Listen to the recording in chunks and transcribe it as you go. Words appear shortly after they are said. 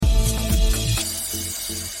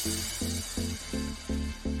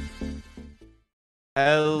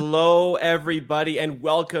Hello, everybody, and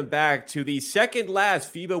welcome back to the second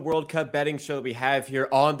last FIBA World Cup betting show that we have here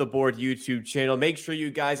on the Board YouTube channel. Make sure you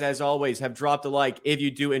guys, as always, have dropped a like if you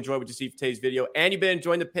do enjoy what you see for today's video and you've been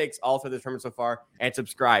enjoying the picks all for the tournament so far, and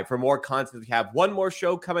subscribe for more content. We have one more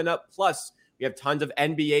show coming up, plus we have tons of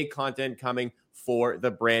NBA content coming for the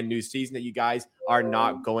brand new season that you guys are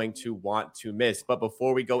not going to want to miss. But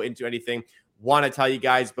before we go into anything, want to tell you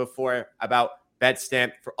guys about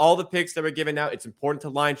BetStamp. For all the picks that we're giving out, it's important to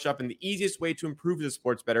line shop, and the easiest way to improve as a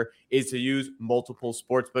sports bettor is to use multiple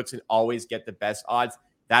sports books and always get the best odds.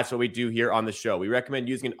 That's what we do here on the show. We recommend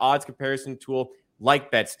using an odds comparison tool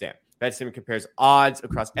like BetStamp. BetStamp compares odds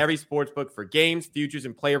across every sports book for games, futures,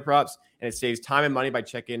 and player props, and it saves time and money by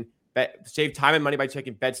checking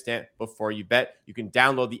BetStamp before you bet. You can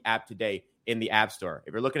download the app today in the App Store.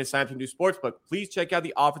 If you're looking to sign up to a new sportsbook, please check out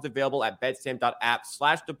the offers available at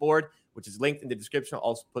betstamp.app/theboard, which is linked in the description. I'll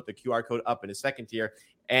also put the QR code up in a second here.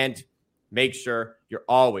 And make sure you're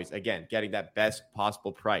always, again, getting that best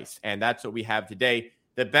possible price. And that's what we have today.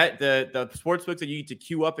 The sportsbooks that you need to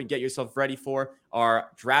queue up and get yourself ready for are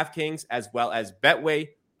DraftKings as well as Betway.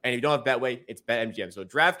 And if you don't have Betway, it's BetMGM. So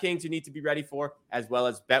DraftKings you need to be ready for, as well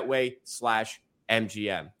as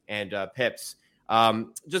Betway/MGM. And Pips,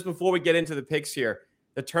 just before we get into the picks here,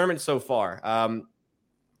 the tournament so far,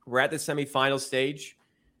 we're at the semifinal stage.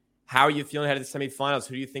 How are you feeling ahead of the semifinals?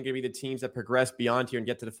 Who do you think are going to be the teams that progress beyond here and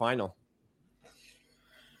get to the final?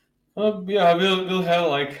 We'll have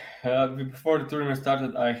before the tournament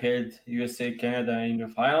started, I had USA, Canada in the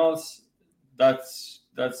finals. That's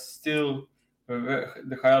still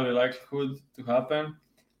the highly likelihood to happen.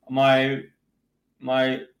 My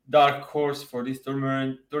dark horse for this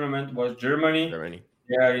tournament was Germany.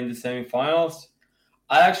 They are in the semifinals.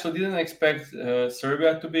 I actually didn't expect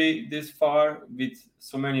Serbia to be this far with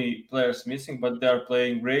so many players missing, but they are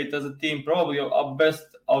playing great as a team, probably our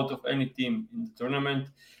best out of any team in the tournament.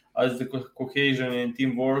 As the cohesion and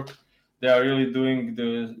teamwork, they are really doing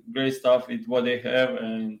the great stuff with what they have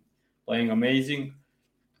and playing amazing.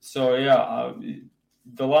 So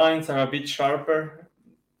the lines are a bit sharper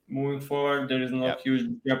moving forward. There is no huge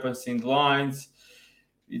discrepancy in the lines.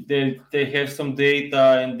 They have some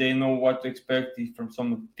data and they know what to expect from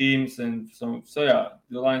some teams, and the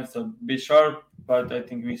lines are a bit sharp, but I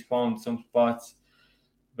think we found some spots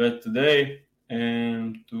bet today,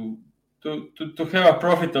 and to have a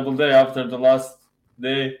profitable day after the last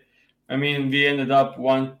day. I mean, we ended up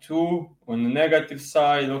 1-2 on the negative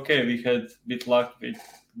side. Okay, we had a bit luck with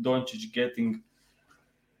Doncic getting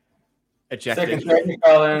ejected. Second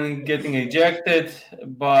technical and getting ejected,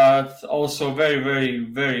 but also very, very,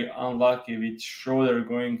 very unlucky with Schroeder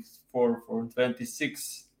going for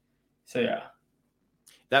 26. So, yeah.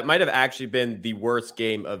 That might have actually been the worst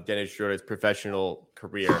game of Dennis Schroeder's professional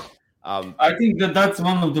career. I think that's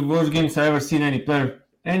one of the worst games I've ever seen any player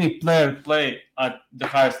play at the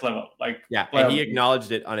highest level. And he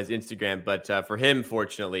acknowledged it on his Instagram. But for him,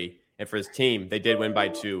 fortunately, and for his team, they did win by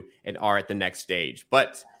 2 and are at the next stage.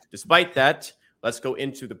 But despite that, let's go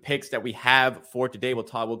into the picks that we have for today.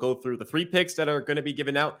 We'll go through the 3 picks that are going to be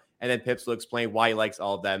given out, and then Pips will explain why he likes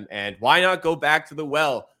all of them. And why not go back to the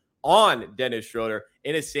well on Dennis Schroeder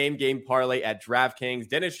in a same-game parlay at DraftKings.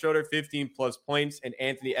 Dennis Schroeder, 15-plus points, and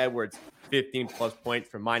Anthony Edwards, 15-plus points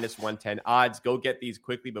for -110 odds. Go get these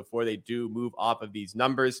quickly before they do move off of these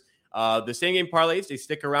numbers. The same-game parlays, they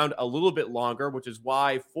stick around a little bit longer, which is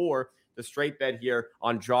why for the straight bet here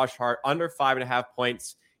on Josh Hart, under 5.5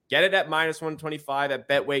 points, get it at -125 at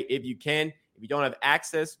Betway if you can. If you don't have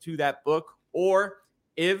access to that book, or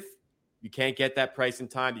if you can't get that price in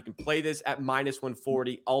time, you can play this at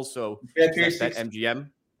 -140. Also,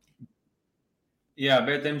 BetMGM. Yeah,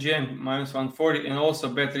 BetMGM -140, and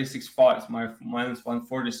also Bet365 is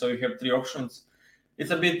 -140. So you have 3 options.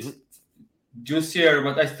 It's a bit juicier,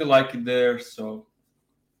 but I still like it there. So.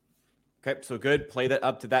 Okay, so good. Play that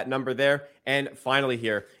up to that number there. And finally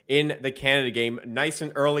here, in the Canada game, nice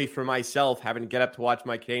and early for myself, having to get up to watch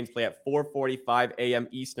my Canes play at 4:45 a.m.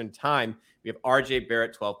 Eastern time. We have RJ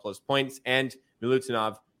Barrett, 12-plus points, and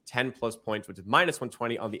Milutinov, 10-plus points, which is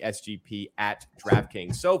 -120 on the SGP at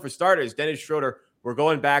DraftKings. So for starters, Dennis Schroeder, we're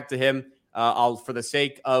going back to him. For the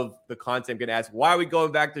sake of the content, I'm going to ask, why are we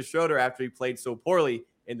going back to Schroeder after he played so poorly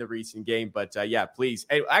in the recent game? But please.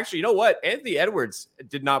 Hey, actually, you know what? Anthony Edwards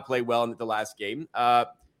did not play well in the last game. I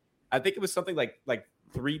think it was something like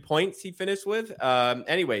 3 points he finished with. Why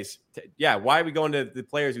are we going to the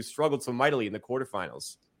players who struggled so mightily in the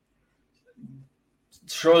quarterfinals?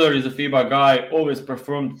 Schroeder is a FIBA guy, always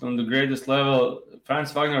performed on the greatest level.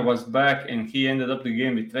 Franz Wagner was back, and he ended up the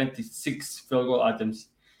game with 26 field goal attempts.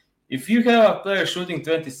 If you have a player shooting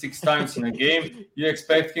 26 times in a game, you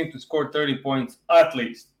expect him to score 30 points at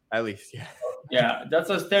least. At least, yeah. Yeah, that's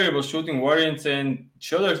a terrible shooting variance. And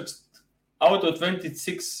Schroeder, out of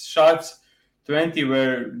 26 shots, 20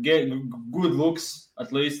 were good looks,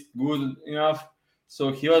 at least good enough.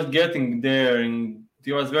 So he was getting there and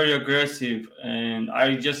he was very aggressive. And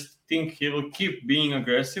I just think he will keep being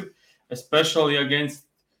aggressive, especially against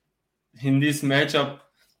in this matchup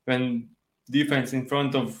when defense in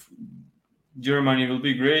front of Germany will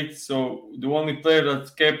be great. So the only player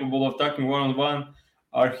that's capable of attacking one-on-one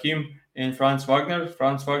are him and Franz Wagner.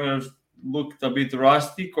 Franz Wagner looked a bit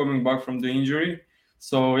rusty coming back from the injury.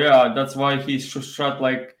 So yeah, that's why he shot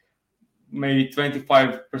like maybe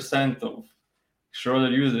 25% of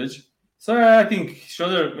Schroeder usage. So yeah, I think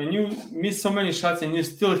Schroeder, when you miss so many shots and you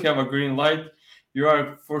still have a green light, you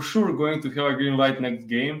are for sure going to have a green light next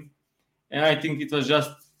game. And I think it was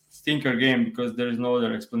just stinker game because there is no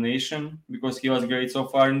other explanation, because he was great so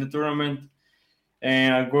far in the tournament.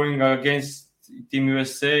 And going against Team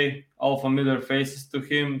USA, Alpha Miller faces to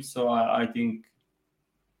him, so I think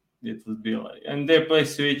it would be like, and they play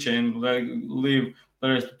switch and like leave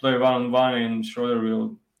players to play one-on-one, and Schroeder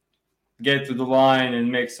will get to the line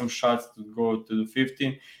and make some shots to go to the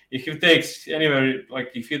 15. If he takes anywhere,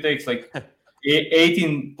 like if he takes like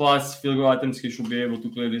 18 plus field goal attempts, he should be able to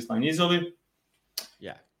clear this line easily.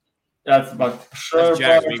 Yeah. That's but sure.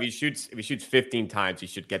 That's if he shoots 15 times, he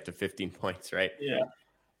should get to 15 points, right? Yeah.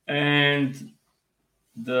 And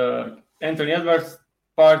the Anthony Edwards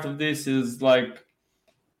part of this is like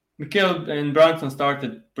Mikhail and Brunson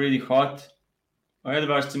started pretty hot.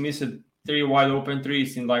 Edwards missed 3 wide open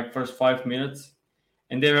threes in like first 5 minutes,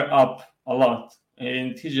 and they were up a lot.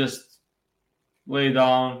 And he just lay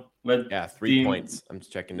down. 3 points. I'm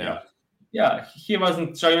just checking now. Yeah, he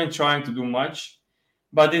wasn't even trying to do much.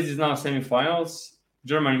 But this is now semifinals.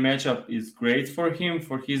 Germany matchup is great for him,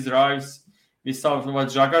 for his drives. We saw what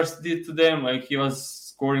Jagars did to them. Like he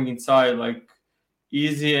was scoring inside like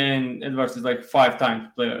easy, and Edwards is like 5 times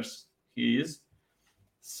players he is.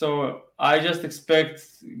 So I just expect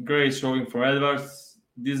great showing for Edwards.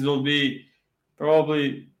 This will be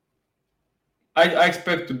probably, I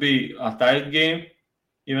expect to be a tight game,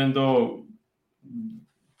 even though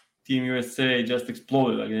Team USA just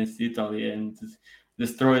exploded against Italy and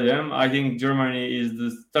destroyed them. I think Germany is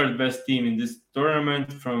the third best team in this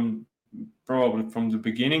tournament probably from the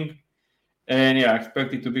beginning. And yeah, I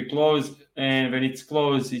expect it to be close. And when it's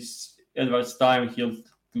close, it's Edwards' time. He's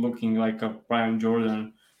looking like a prime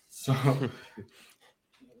Jordan. So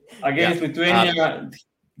against Lithuania,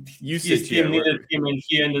 his team needed him, and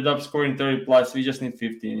he ended up scoring 30 plus. We just need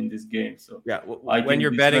 15 in this game. So yeah, when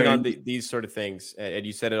you're betting on these sort of things, and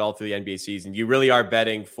you said it all through the NBA season, you really are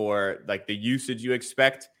betting for like the usage you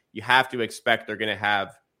expect. You have to expect they're going to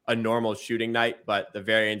have a normal shooting night, but the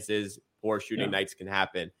variance is poor shooting nights can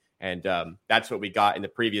happen. And that's what we got in the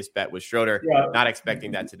previous bet with Schroeder. Yeah. Not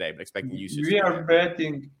expecting that today, but expecting usage. We are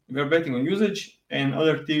betting on usage and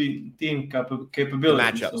other team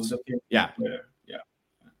capabilities. Matchups. So yeah.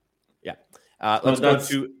 Let's go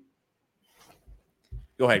to.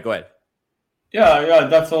 Go ahead. Yeah.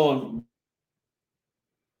 That's all.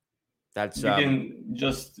 That's you can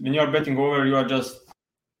just when you are betting over, you are just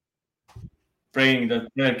praying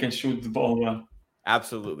that player can shoot the ball well.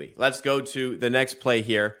 Absolutely. Let's go to the next play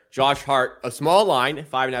here. Josh Hart, a small line,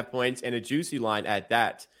 5.5 points, and a juicy line at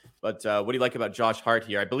that. But what do you like about Josh Hart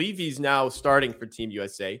here? I believe he's now starting for Team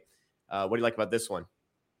USA. What do you like about this one?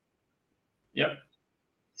 Yep.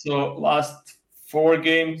 So last 4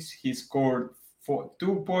 games, he scored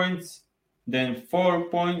 2 points, then 4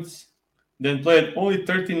 points, then played only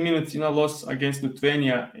 13 minutes in a loss against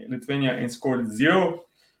Lithuania and scored 0.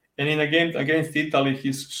 And in a game against Italy,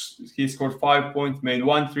 he scored 5 points, made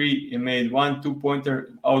 1 3, and made 1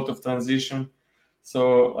 2-pointer out of transition.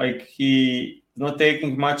 So like he not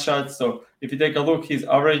taking much shots. So if you take a look, his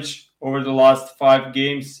average over the last 4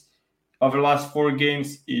 games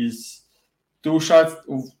is 2 shots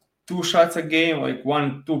a game, like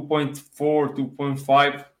 2.4,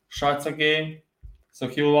 2.5 shots a game. So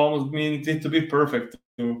he will almost need it to be perfect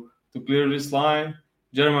to clear this line.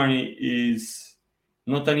 Germany is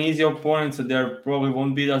not an easy opponent, so there probably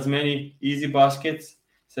won't be as many easy baskets.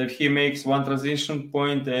 So if he makes 1 transition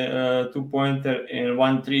point, 2-pointer, and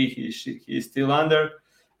 1 3, he's still under.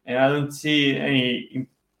 And I don't see any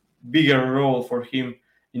bigger role for him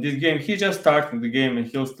in this game. He just started the game, and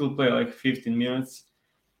he'll still play like 15 minutes.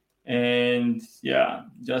 And yeah,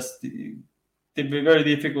 just to be very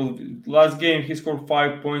difficult. Last game, he scored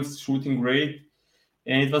 5 points, shooting great.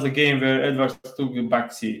 And it was a game where Edwards took the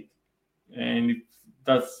back seat. And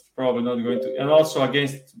that's probably not going to. And also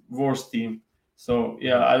against worse team. So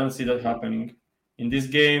yeah, I don't see that happening in this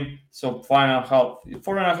game. So 5.5,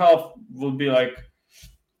 4.5 will be like,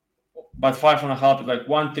 but 5.5 is like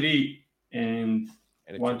 1-3 and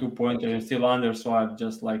And a 1-2 pointer and still under. So I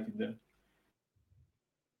just like it there.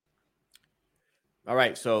 All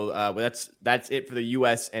right, so that's it for the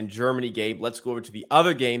U.S. and Germany game. Let's go over to the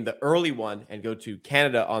other game, the early one, and go to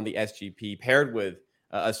Canada on the SGP, paired with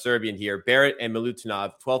a Serbian here, Barrett and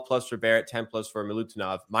Milutinov. 12 plus for Barrett, 10 plus for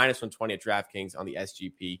Milutinov, minus 120 at DraftKings on the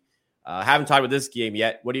SGP. Haven't talked about this game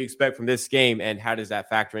yet. What do you expect from this game, and how does that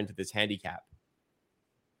factor into this handicap?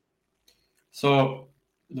 So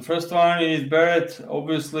the first one is Barrett.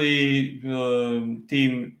 Obviously,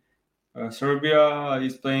 team Serbia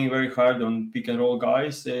is playing very hard on pick and roll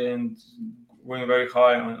guys and going very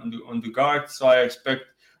high on the guard. So I expect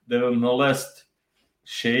they will molest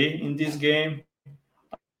Shea in this game.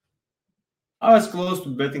 I was close to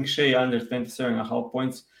betting Shea under 27.5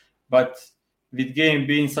 points, but with game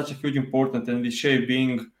being such a huge important and with Shea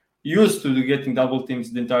being used to getting double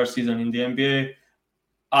teams the entire season in the NBA,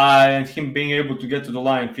 and him being able to get to the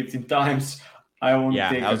line 15 times, I won't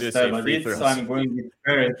take a stab at it. So I'm going with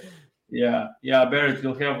Barrett. Yeah, Barrett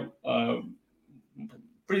will have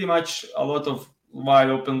pretty much a lot of wide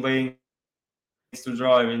open lanes to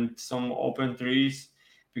drive and some open threes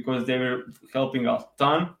because they were helping a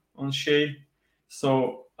ton on Shea.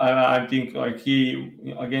 So I think like he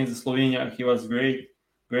against Slovenia, he was great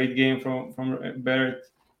game from Barrett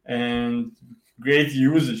and great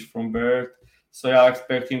usage from Barrett. So yeah, I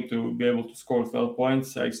expect him to be able to score 12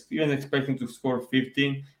 points. I even expect him to score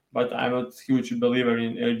 15, but I'm not a huge believer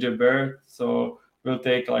in RJ Barrett. So we'll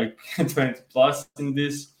take like 20 plus in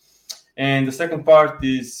this. And the second part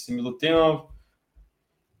is Milutinov.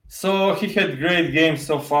 So he had great games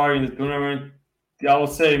so far in the tournament. I would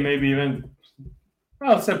say maybe even,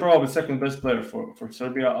 I'll say probably second best player for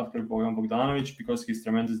Serbia after Bojan Bogdanovic because he's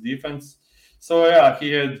tremendous defense. So yeah,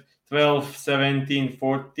 he had 12, 17,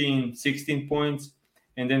 14, 16 points,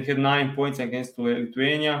 and then had 9 points against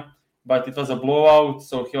Lithuania. But it was a blowout,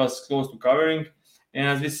 so he was close to covering. And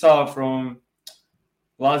as we saw from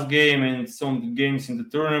last game and some games in the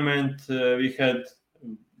tournament, we had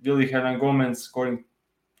Willy Hernangomez scoring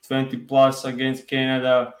 20 plus against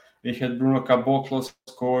Canada. We had Bruno Caboclo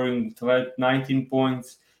scoring 19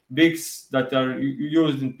 points. Bigs that are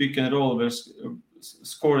used in pick and roll were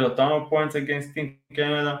scored a ton of points against Team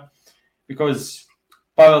Canada because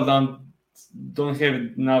Pavel don't have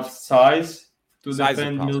enough size to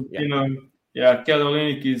defend Milutinov. Yeah,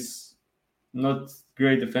 Kalinic is not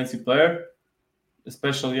great defensive player,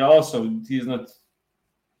 especially also he's not.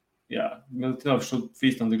 Yeah, Milutinov should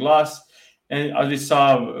feast on the glass. And as we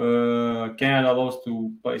saw, Canada lost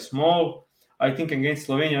to play small. I think against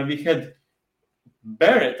Slovenia, we had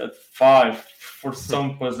Barrett at 5 for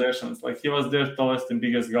some possessions. Like he was their tallest and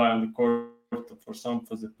biggest guy on the court for some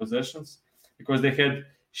possessions because they had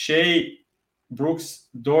Shea, Brooks,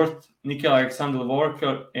 Dort, Nickel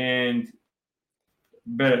Alexander-Walker, and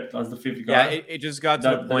Barrett as the fifth guy. Yeah, it just got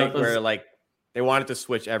to the point where like they wanted to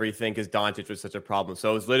switch everything because Doncic was such a problem.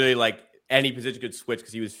 So it was literally like any position could switch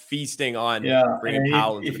because he was feasting on bringing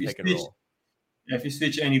Powell into the pick and roll. If you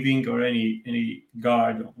switch any wing or any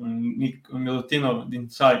guard on Milutinov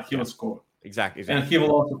inside, he will score. Exactly. And he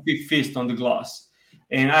will also feast on the glass.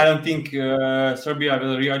 And I don't think Serbia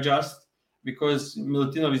will readjust because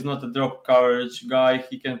Milutinov is not a drop coverage guy.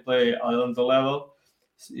 He can play on the level.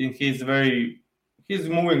 He's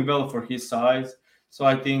moving well for his size. So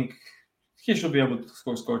I think he should be able to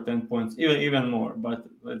score 10 points, even more. But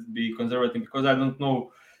let's be conservative because I don't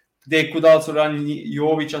know. They could also run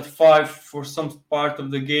Jovic at 5 for some part of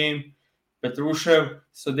the game, Petrushev.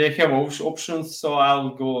 So they have options. So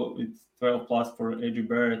I'll go with 12 plus for AJ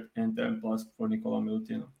Barrett and 10 plus for Nikola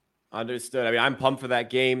Milutinov. Understood. I mean, I'm pumped for that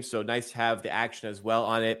game. So nice to have the action as well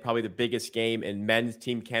on it. Probably the biggest game in men's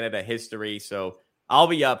Team Canada history. So I'll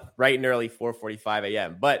be up bright and early, 4:45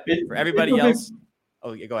 a.m. But for everybody else,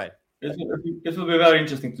 go ahead. It will be very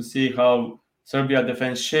interesting to see how Serbia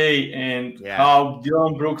defends Shea and how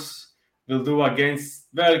Dylan Brooks will do against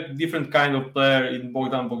very different kind of player in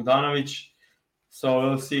Bogdan Bogdanovic. So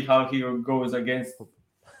we'll see how he goes against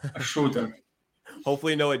a shooter.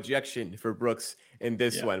 Hopefully no ejection for Brooks in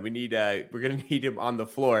this one. We're going to need him on the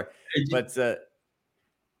floor. But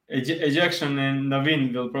ejection and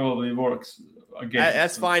Navin will probably work.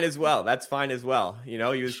 That's fine as well. You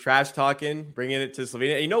know, he was trash talking, bringing it to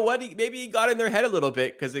Slovenia. And you know what? Maybe he got in their head a little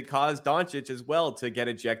bit because it caused Doncic as well to get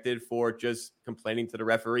ejected for just complaining to the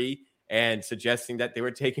referee and suggesting that they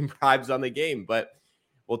were taking bribes on the game. But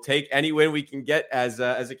We'll take any win we can get as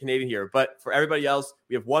a Canadian here. But for everybody else,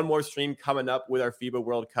 we have one more stream coming up with our FIBA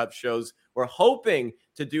World Cup shows. We're hoping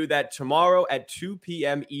to do that tomorrow at 2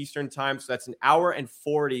 p.m. Eastern time. So that's an hour and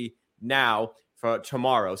 40 now for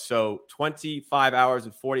tomorrow. So 25 hours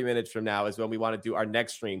and 40 minutes from now is when we want to do our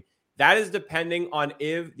next stream. That is depending on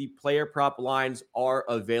if the player prop lines are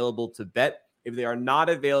available to bet. If they are not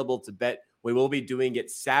available to bet, we will be doing it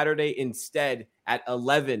Saturday instead at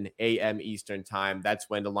 11 a.m. Eastern time. That's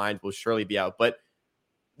when the lines will surely be out. But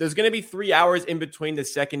there's going to be 3 hours in between the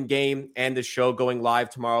second game and the show going live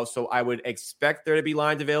tomorrow. So I would expect there to be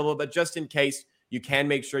lines available. But just in case, you can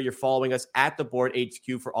make sure you're following us at the Board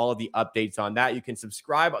HQ for all of the updates on that. You can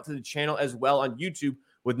subscribe to the channel as well on YouTube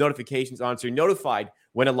with notifications on, so you're notified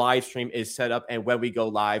when a live stream is set up and when we go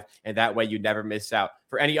live, and that way you never miss out.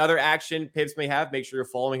 For any other action Pips may have, make sure you're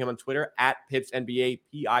following him on Twitter at PipsNBA,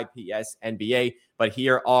 PIPSNBA. But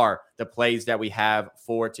here are the plays that we have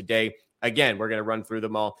for today. Again, we're going to run through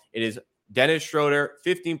them all. It is Dennis Schroeder,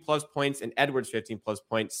 15-plus points, and Edwards, 15-plus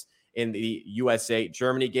points in the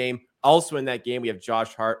USA-Germany game. Also in that game, we have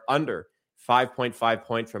Josh Hart under 5.5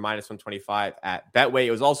 points for minus 125 at Betway.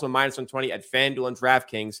 It was also minus 120 at FanDuel and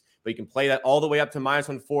DraftKings, but you can play that all the way up to minus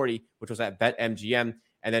 140, which was at BetMGM.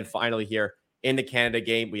 And then finally here in the Canada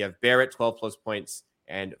game, we have Barrett, 12-plus points,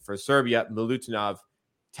 and for Serbia, Milutinov,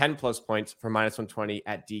 10-plus points for minus 120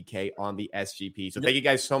 at DK on the SGP. So thank you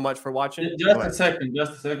guys so much for watching. Just a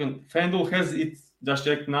second. FanDuel has it, just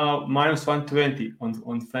check now, minus 120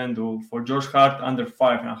 on FanDuel for Josh Hart under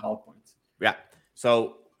 5.5 points. Yeah.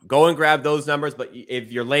 So go and grab those numbers. But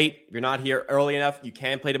if you're late, you're not here early enough, you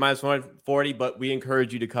can play to minus 140, but we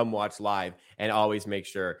encourage you to come watch live and always make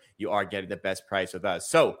sure you are getting the best price with us.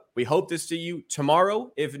 So we hope to see you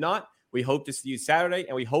tomorrow. If not, we hope to see you Saturday,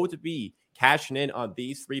 and we hope to be cashing in on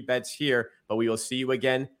these 3 bets here, but we will see you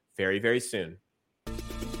again very, very soon.